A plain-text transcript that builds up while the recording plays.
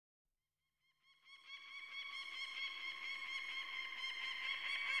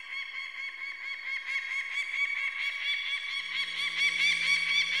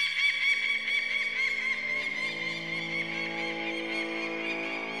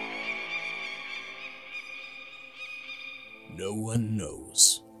No one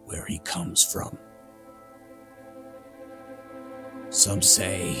knows where he comes from. Some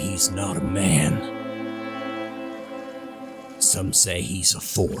say he's not a man. Some say he's a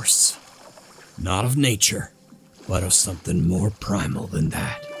force. Not of nature, but of something more primal than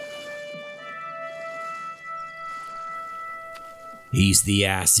that. He's the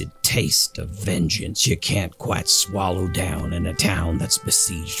acid taste of vengeance you can't quite swallow down in a town that's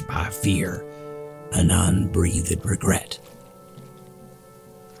besieged by fear and unbreathed regret.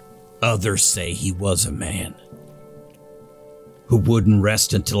 Others say he was a man who wouldn't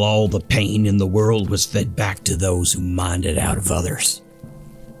rest until all the pain in the world was fed back to those who mined it out of others.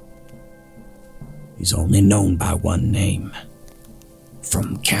 He's only known by one name,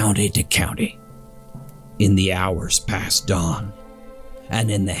 from county to county, in the hours past dawn, and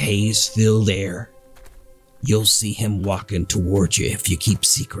in the haze-filled air. You'll see him walking toward you if you keep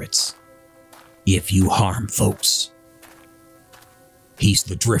secrets, if you harm folks. He's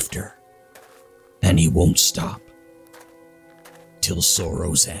the Drifter, and he won't stop till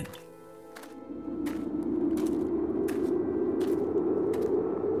sorrow's end.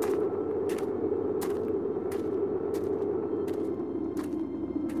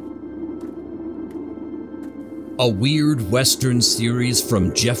 A weird Western series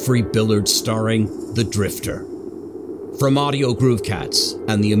from Jeffrey Billard starring The Drifter. From Audio Groovecats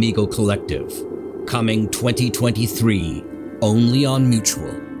and the Amigo Collective. Coming 2023, only on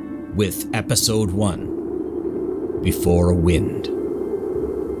Mutual, with Episode 1, Before a Wind.